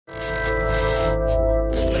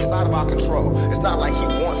of our control. It's not like he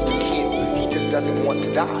wants to kill. He just doesn't want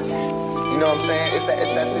to die. You know what I'm saying? It's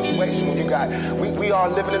that situation when you got, we are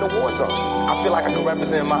living in a war zone. I feel like I can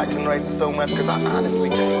represent my generation so much because I honestly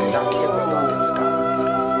did not care whether I lived or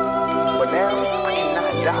died. But now, I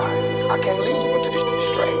cannot die. I can't leave until this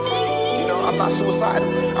straight. You know, I'm not suicidal.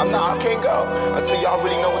 I can't go until y'all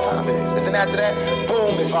really know what time it is. And then after that,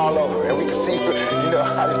 boom, it's all over. And we can see, you know,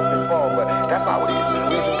 how this fall. But that's how it is. And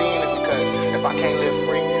the reason being is because if I can't live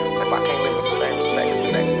free, if I can't live with the same respect as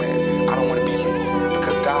the next man, I don't want to be here.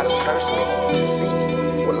 Because God has cursed me to see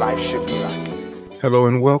what life should be like. Hello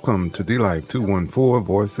and welcome to D-Life 214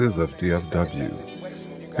 Voices of DFW.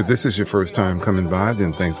 If this is your first time coming by,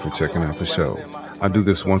 then thanks for checking out the show. I do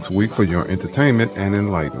this once a week for your entertainment and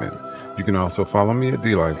enlightenment. You can also follow me at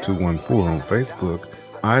D-Life 214 on Facebook,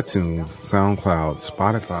 iTunes, SoundCloud,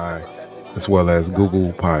 Spotify, as well as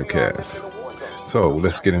Google Podcasts. So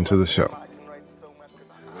let's get into the show.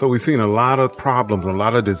 So we've seen a lot of problems, a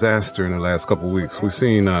lot of disaster in the last couple of weeks. We've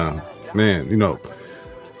seen, I can't even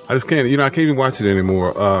watch it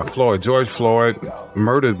anymore. George Floyd,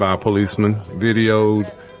 murdered by a policeman, videoed,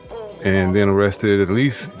 and then arrested. At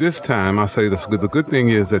least this time, I say this, the good thing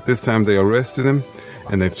is that this time they arrested him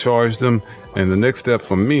and they've charged him. And the next step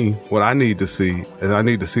for me, what I need to see is I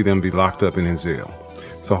need to see them be locked up and in jail.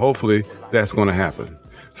 So hopefully that's going to happen.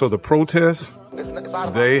 So the protests,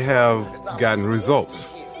 they have gotten results.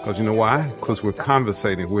 Because you know why? Because we're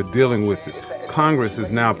conversating, we're dealing with it. Congress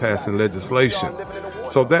is now passing legislation.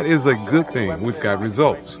 So that is a good thing. We've got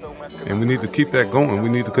results. And we need to keep that going. We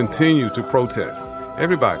need to continue to protest.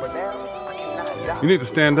 Everybody, you need to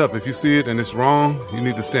stand up. If you see it and it's wrong, you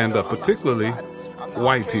need to stand up, particularly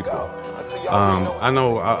white people. I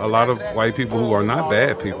know a lot of white people who are not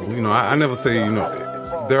bad people. You know, I never say,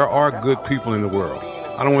 there are good people in the world.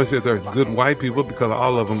 I don't want to say there's good white people because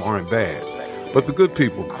all of them aren't bad. But the good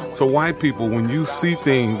people. So white people, when you see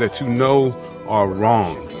things that you know are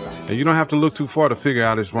wrong, and you don't have to look too far to figure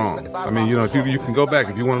out it's wrong. I mean, if you can go back,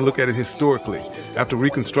 if you want to look at it historically, after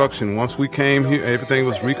Reconstruction, once we came here, everything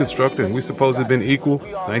was reconstructed, and we supposed to have been equal.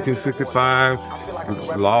 1965,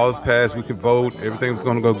 laws passed, we could vote, everything was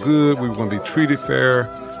going to go good, we were going to be treated fair.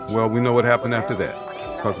 Well, we know what happened after that,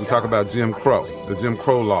 because we talk about Jim Crow, the Jim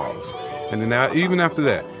Crow laws. And then now, even after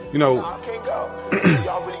that,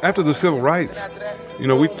 after the civil rights,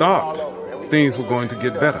 we thought things were going to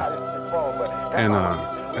get better.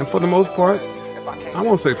 And for the most part, I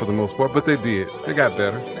won't say for the most part, but they did. They got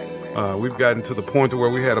better. We've gotten to the point where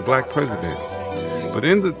we had a black president. But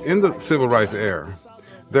in the civil rights era,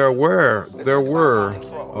 there were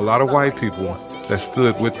a lot of white people that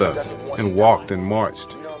stood with us and walked and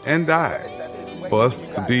marched and died for us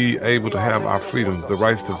to be able to have our freedoms, the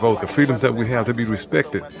rights to vote, the freedoms that we have to be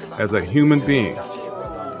respected as a human being.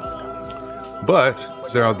 But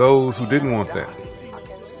there are those who didn't want that,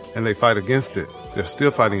 and they fight against it. They're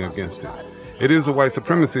still fighting against it. It is the white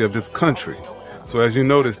supremacy of this country. So as you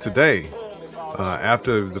notice today,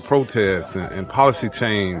 after the protests and policy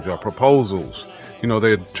change or proposals,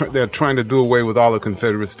 they're trying to do away with all the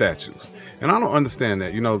Confederate statues. And I don't understand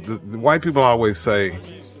that. The white people always say,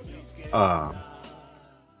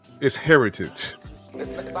 it's heritage.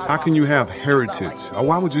 How can you have heritage? Or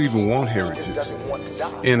why would you even want heritage?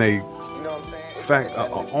 In an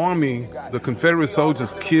army, the Confederate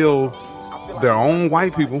soldiers killed their own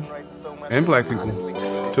white people and black people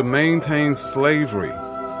to maintain slavery.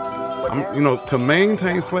 To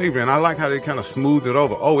maintain slavery. And I like how they kind of smooth it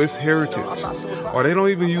over. Oh, it's heritage. Or they don't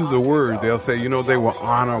even use the word. They'll say, they were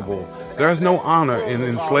honorable. There's no honor in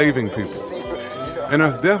enslaving people. And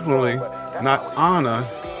there's definitely not honor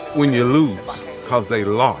when you lose, because they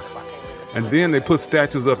lost. And then they put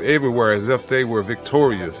statues up everywhere as if they were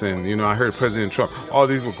victorious. And, I heard President Trump, all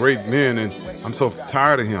these were great men, and I'm so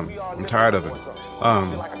tired of him. I'm tired of him.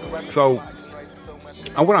 So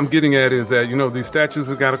what I'm getting at is that, these statues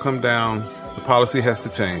have got to come down. The policy has to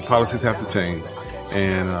change. Policies have to change.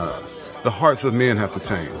 And the hearts of men have to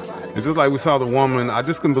change. And just like we saw the woman, I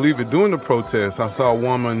just couldn't believe it, during the protests, I saw a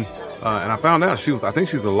woman, and I found out I think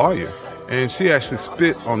she's a lawyer. And she actually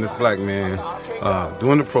spit on this black man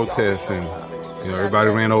during the protests, and everybody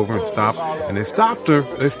ran over and stopped. And they stopped her.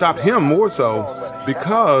 They stopped him more so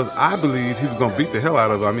because I believe he was going to beat the hell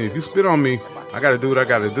out of her. I mean, if you spit on me, I got to do what I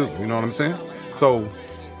got to do. You know what I'm saying? So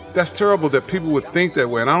that's terrible that people would think that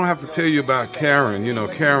way. And I don't have to tell you about Karen.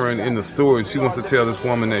 Karen in the store, she wants to tell this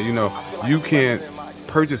woman that, you can't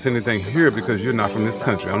purchase anything here because you're not from this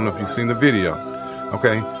country. I don't know if you've seen the video.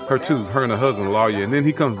 Okay? Her and her husband, a lawyer. And then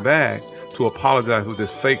he comes back to apologize with this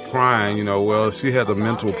fake crying, she had a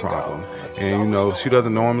mental problem. And, she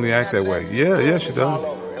doesn't normally act that way. Yeah, she does.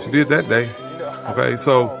 She did that day. Okay,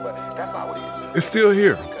 so It's still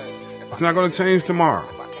here. It's not going to change tomorrow.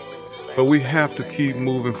 But we have to keep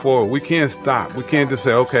moving forward. We can't stop. We can't just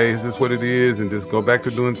say, okay, is this what it is? And just go back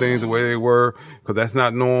to doing things the way they were, because that's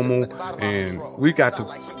not normal. And we got to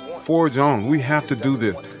forge on. We have to do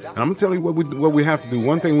this. And I'm going to tell you what we have to do.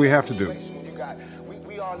 One thing we have to do.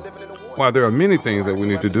 While there are many things that we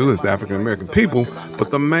need to do as African-American people,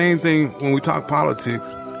 but the main thing when we talk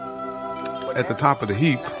politics, at the top of the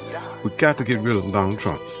heap, we got to get rid of Donald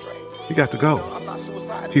Trump. He got to go.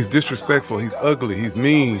 He's disrespectful. He's ugly. He's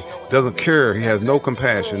mean. Doesn't care. He has no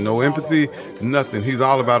compassion, no empathy, nothing. He's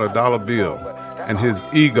all about a dollar bill and his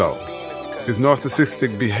ego, his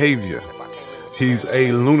narcissistic behavior. He's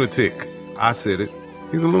a lunatic. I said it.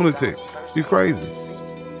 He's a lunatic. He's crazy.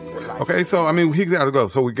 Okay, so, I mean, he got to go.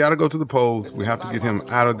 So we got to go to the polls. We have to get him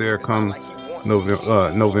out of there come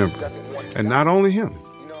November. And not only him.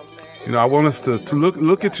 You know, I want us to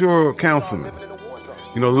look at your councilman.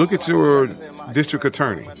 You know, look at your district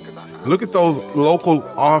attorney. Look at those local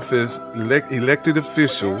office elected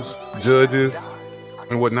officials, judges,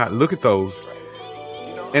 and whatnot. Look at those.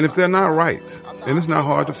 And if they're not right, and it's not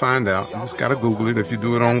hard to find out, you just got to Google it. If you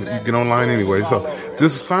do it you get online anyway. So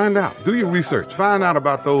just find out. Do your research. Find out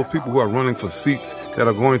about those people who are running for seats that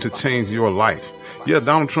are going to change your life. Yeah,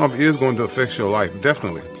 Donald Trump is going to affect your life,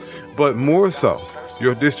 definitely. But more so,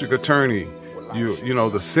 your district attorney, you know,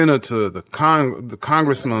 the senator, the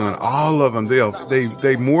congressman, all of them,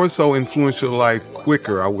 they more so influence your life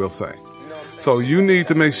quicker, I will say. So you need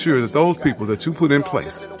to make sure that those people that you put in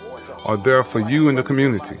place are there for you in the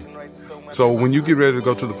community. So when you get ready to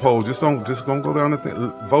go to the poll, just don't go down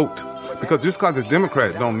and vote. Because just because it's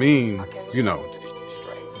Democrat don't mean, you know,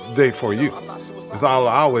 they for you. That's all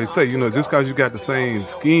I always say. You know, just because you got the same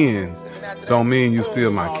skin don't mean you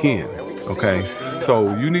still my kin. Okay?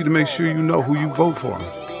 So you need to make sure you know who you vote for.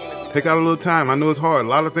 Take out a little time. I know it's hard. A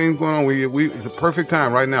lot of things going on. It's a perfect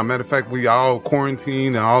time right now. Matter of fact, we all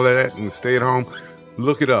quarantined and all of that and stay at home.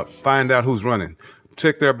 Look it up. Find out who's running.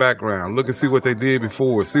 Check their background. Look and see what they did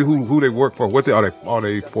before. See who they work for. Are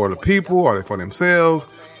they for the people? Are they for themselves?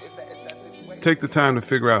 Take the time to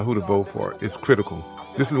figure out who to vote for. It's critical.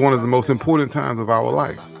 This is one of the most important times of our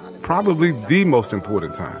life. Probably the most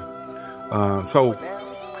important time. So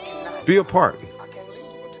be a part.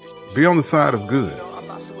 Be on the side of good.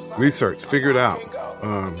 Research. Figure it out.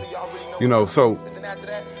 You know, so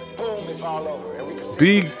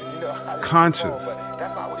be conscious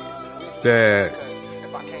that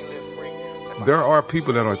there are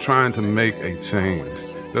people that are trying to make a change.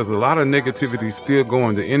 There's a lot of negativity still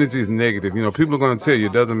going. The energy is negative. You know, people are going to tell you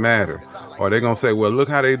it doesn't matter. Or they're going to say, well, look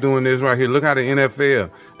how they're doing this right here. Look how the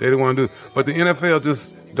NFL, they don't want to do. But the NFL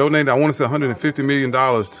just donated, I want to say $150 million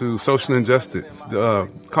to social injustice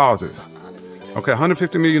causes. Okay,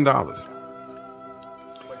 $150 million.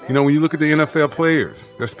 You know, when you look at the NFL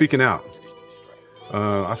players, they're speaking out.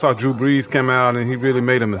 I saw Drew Brees come out and he really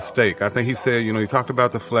made a mistake. I think he said, you know, he talked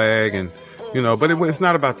about the flag and, you know, but it's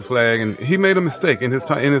not about the flag. And he made a mistake in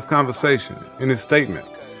his conversation, in his statement.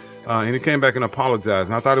 And he came back and apologized.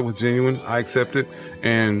 And I thought it was genuine. I accept it.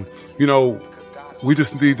 And, you know, we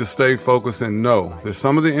just need to stay focused and know that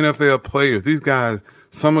some of the NFL players, these guys,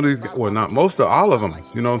 well, not most of all of them,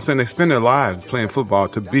 you know what I'm saying? They spend their lives playing football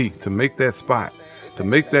to make that spot, to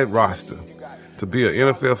make that roster, to be an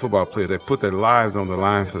NFL football player. They put their lives on the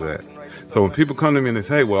line for that. So when people come to me and they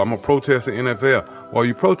say, hey, well, I'm going to protest the NFL. Well, are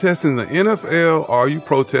you protesting the NFL or are you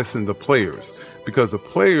protesting the players? Because the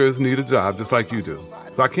players need a job just like you do.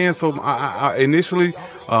 So I can't, I initially,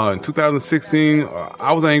 in 2016,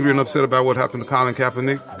 I was angry and upset about what happened to Colin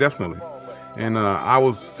Kaepernick, definitely. And I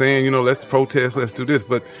was saying, you know, let's protest, let's do this.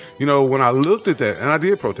 But, you know, when I looked at that, and I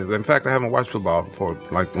did protest. In fact, I haven't watched football for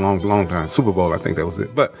like a long time. Super Bowl, I think that was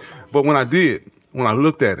it. But when I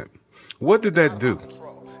looked at it, what did that do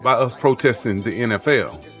by us protesting the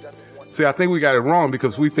NFL? See, I think we got it wrong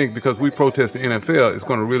because we think because we protest the NFL, it's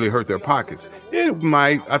going to really hurt their pockets. It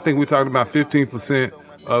might. I think we're talking about 15%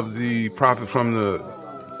 of the profit from the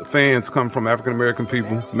fans come from African-American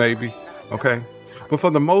people, maybe. Okay? But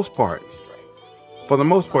for the most part,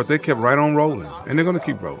 they kept right on rolling, and they're going to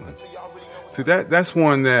keep rolling. See, that's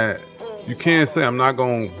one that you can't say I'm not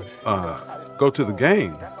going to go to the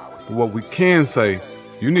game. But what we can say,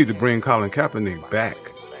 you need to bring Colin Kaepernick back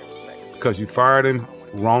because you fired him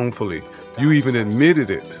wrongfully. You even admitted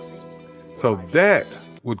it. So that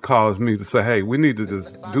would cause me to say, hey, we need to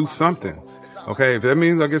just do something. Okay, if that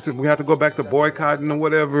means, I guess we have to go back to boycotting or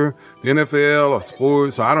whatever, the NFL or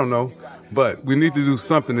sports, I don't know. But we need to do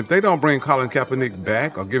something. If they don't bring Colin Kaepernick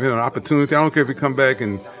back or give him an opportunity, I don't care if he come back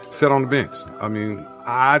and sit on the bench. I mean,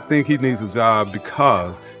 I think he needs a job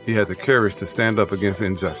because he had the courage to stand up against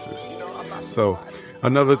injustice. So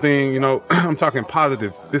another thing, I'm talking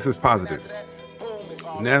positive. This is positive.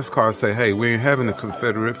 NASCAR say, hey, we ain't having a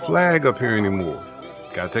Confederate flag up here anymore.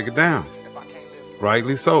 Got to take it down.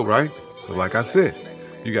 Rightly so, right? So like I said,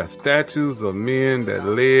 you got statues of men that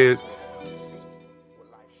led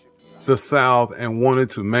the South and wanted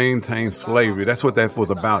to maintain slavery. That's what that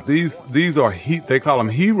was about. These are they call them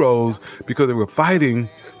heroes because they were fighting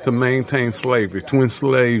to maintain slavery, to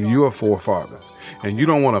enslave your forefathers. And you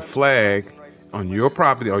don't want a flag on your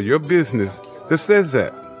property or your business that says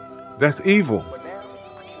that. That's evil.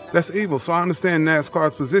 That's evil. So I understand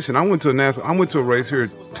NASCAR's position. I went to a race here at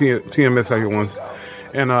TMS out here once,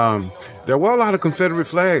 and there were a lot of Confederate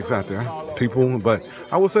flags out there, people. But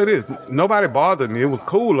I will say this: nobody bothered me. It was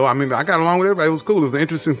cool. I mean, I got along with everybody. It was cool. It was an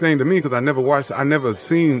interesting thing to me because I never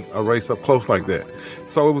seen a race up close like that.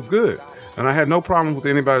 So it was good, and I had no problem with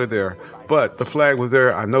anybody there. But the flag was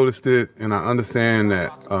there. I noticed it, and I understand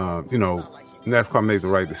that NASCAR made the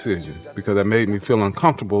right decision because that made me feel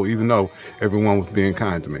uncomfortable, even though everyone was being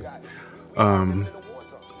kind to me.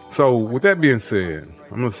 So with that being said,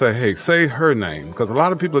 I'm going to say, hey, say her name, because a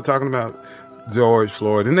lot of people are talking about George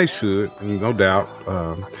Floyd, and they should, no doubt,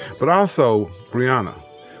 but also Breonna.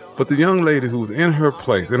 But the young lady who was in her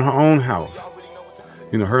place, in her own house,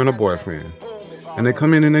 her and her boyfriend, and they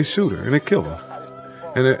come in and they shoot her and they kill her.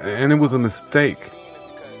 And it was a mistake.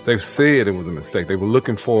 They said it was a mistake. They were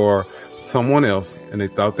looking for someone else, and they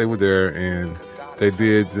thought they were there, and they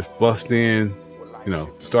did just bust in,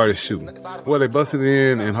 started shooting. Well, they busted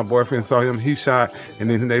in, and her boyfriend saw him, he shot,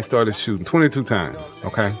 and then they started shooting 22 times,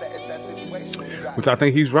 okay? Which I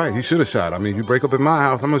think he's right. He should have shot. I mean, you break up in my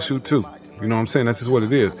house, I'm going to shoot too. You know what I'm saying? That's just what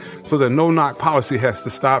it is. So the no-knock policy has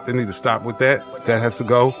to stop. They need to stop with that. That has to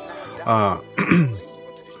go.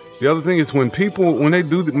 The other thing is when they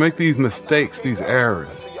do make these mistakes, these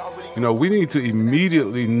errors, we need to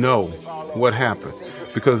immediately know what happened,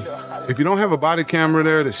 because if you don't have a body camera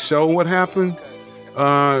there to show what happened,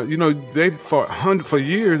 they for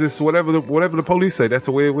years it's whatever the police say. That's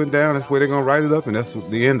the way it went down. That's the way they're gonna write it up, and that's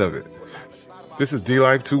the end of it. This is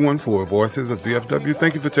D-Life 214, Voices of DFW.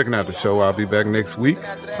 Thank you for checking out the show. I'll be back next week.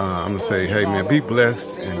 I'm gonna say, hey man, be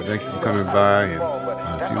blessed, and thank you for coming by.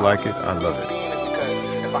 And if you like it, I love it.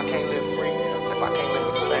 If I can't live free, if I can't live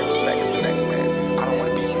with the same respect as the next man, I don't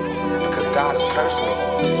want to be here, because God has cursed me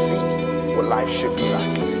to see what life should be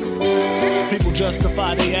like. People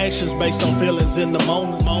justify their actions based on feelings in the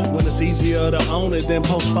moment. When it's easier to own it than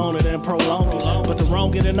postpone it and prolong it. But the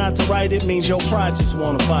wrong it and not to right it means your pride just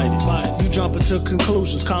wanna fight it. You jump into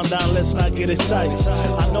conclusions, calm down, let's not get excited.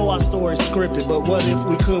 I know our story's scripted, but what if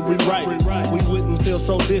we could rewrite it? We wouldn't feel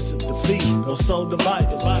so distant, defeated, or so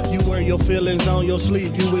divided. You wear your feelings on your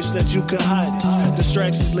sleeve, you wish that you could hide it.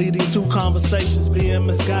 Distractions leading to conversations being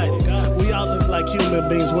misguided. We all look like human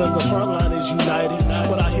beings when the front line is united.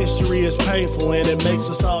 But our history is painful and it makes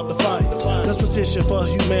us all defiant. Let's petition for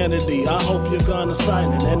humanity. I hope you're gonna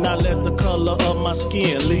sign it and not let the color of my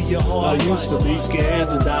skin leave your heart. I used to be scared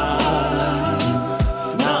to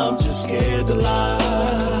die. Now I'm just scared to lie.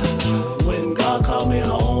 When God called me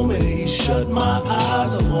home and he shut my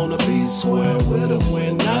eyes, I wanna be square with him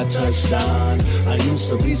when I touch down. I used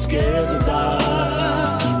to be scared to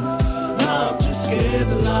die. Now I'm just scared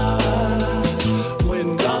to lie.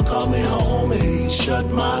 When God called me home and he shut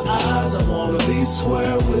my eyes, I wanna be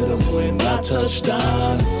square with him when I touch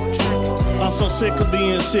down. I'm so sick of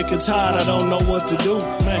being sick and tired, I don't know what to do.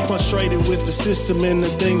 Frustrated with the system and the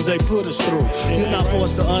things they put us through. You're not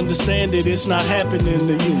forced to understand it, it's not happening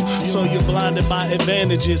to you. So you're blinded by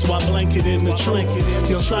advantages while blanketing the truth.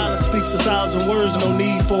 Your silence speaks 1,000 words, no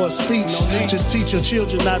need for a speech. Just teach your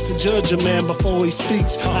children not to judge a man before he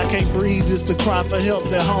speaks. I can't breathe, it's the cry for help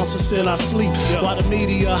that haunts us in our sleep. While the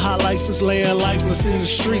media highlights us laying lifeless in the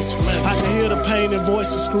streets. I can hear the pain in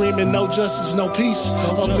voices screaming, no justice, no peace.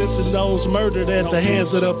 Uplifting those murdered at the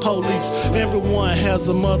hands of the police. Everyone has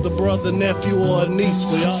a mother, brother, nephew, or a niece.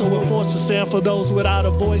 So we're forced to stand for those without a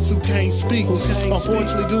voice who can't speak.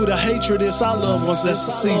 Unfortunately, due to hatred, it's our loved ones that's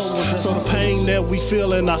deceased. So the pain that we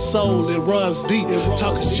feel in our soul, it runs deep.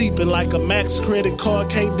 Talk is cheap and like a max credit card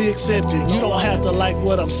can't be accepted. You don't have to like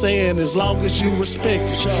what I'm saying as long as you respect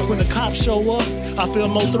it. When the cops show up, I feel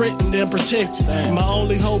more threatened than protected. My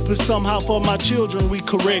only hope is somehow for my children we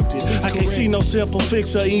correct it. I can't see no simple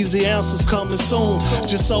fix or easy answers coming soon.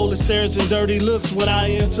 Just soulless stares and dirty looks when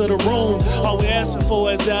I enter the room. All we asking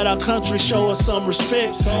for is that our country show us some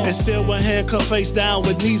respect. And still one handcuffed face down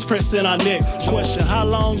with knees pressed in our neck. Question, how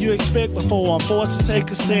long you expect before I'm forced to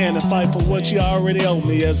take a stand and fight for what you already owe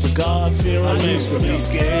me as a God-fearing man? I used to be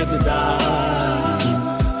scared to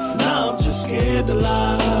die. Now I'm just scared to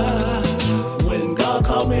lie. When God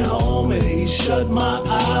called me home and he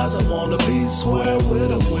square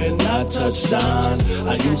with him when I touch down.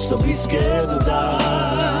 I used to be scared to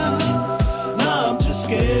die. Now I'm just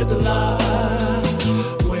scared to lie.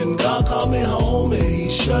 When God called me home and he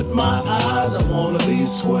shut my eyes, I wanna be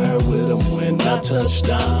square with him when I touch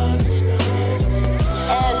down.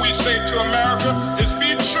 All we say to America is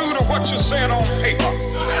be true to what you said on paper.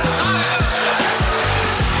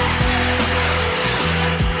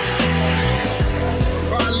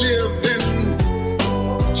 If I lived in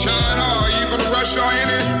China or even Russia or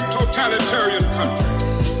any totalitarian country,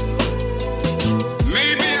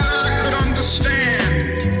 maybe I could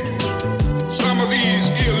understand some of these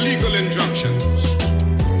illegal injunctions.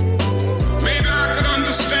 Maybe I could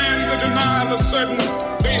understand the denial of certain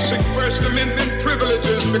basic First Amendment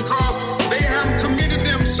privileges because they haven't committed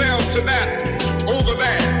themselves to that over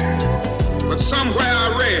there. But somewhere I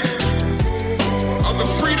read of the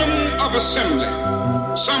freedom of assembly.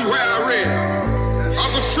 Somewhere I read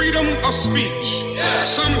of the freedom of speech.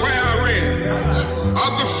 Somewhere I read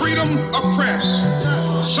of the freedom of press.